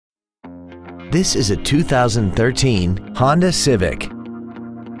This is a 2013 Honda Civic.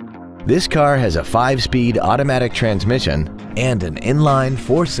 This car has a 5-speed automatic transmission and an inline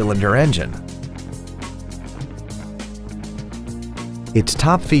 4-cylinder engine. Its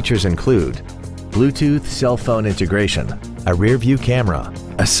top features include Bluetooth cell phone integration, a rear-view camera,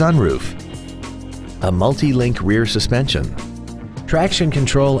 a sunroof, a multi-link rear suspension, traction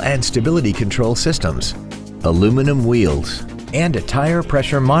control and stability control systems, aluminum wheels, and a tire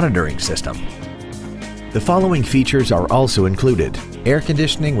pressure monitoring system. The following features are also included: air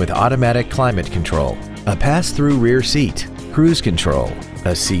conditioning with automatic climate control, a pass-through rear seat, cruise control,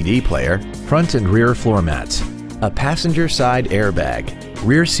 a CD player, front and rear floor mats, a passenger side airbag,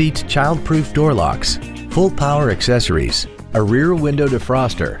 rear seat child-proof door locks, full power accessories, a rear window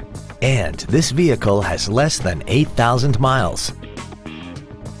defroster, and this vehicle has less than 8,000 miles.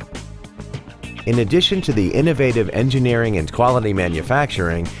 In addition to the innovative engineering and quality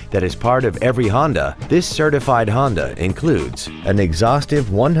manufacturing that is part of every Honda, this certified Honda includes an exhaustive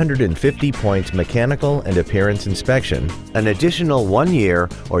 150-point mechanical and appearance inspection, an additional 1 year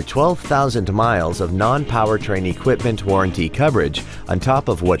or 12,000 miles of non-powertrain equipment warranty coverage on top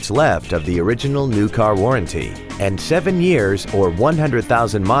of what's left of the original new car warranty, and 7 years or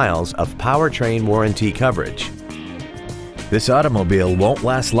 100,000 miles of powertrain warranty coverage. This automobile won't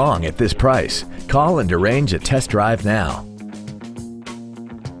last long at this price. Call and arrange a test drive now.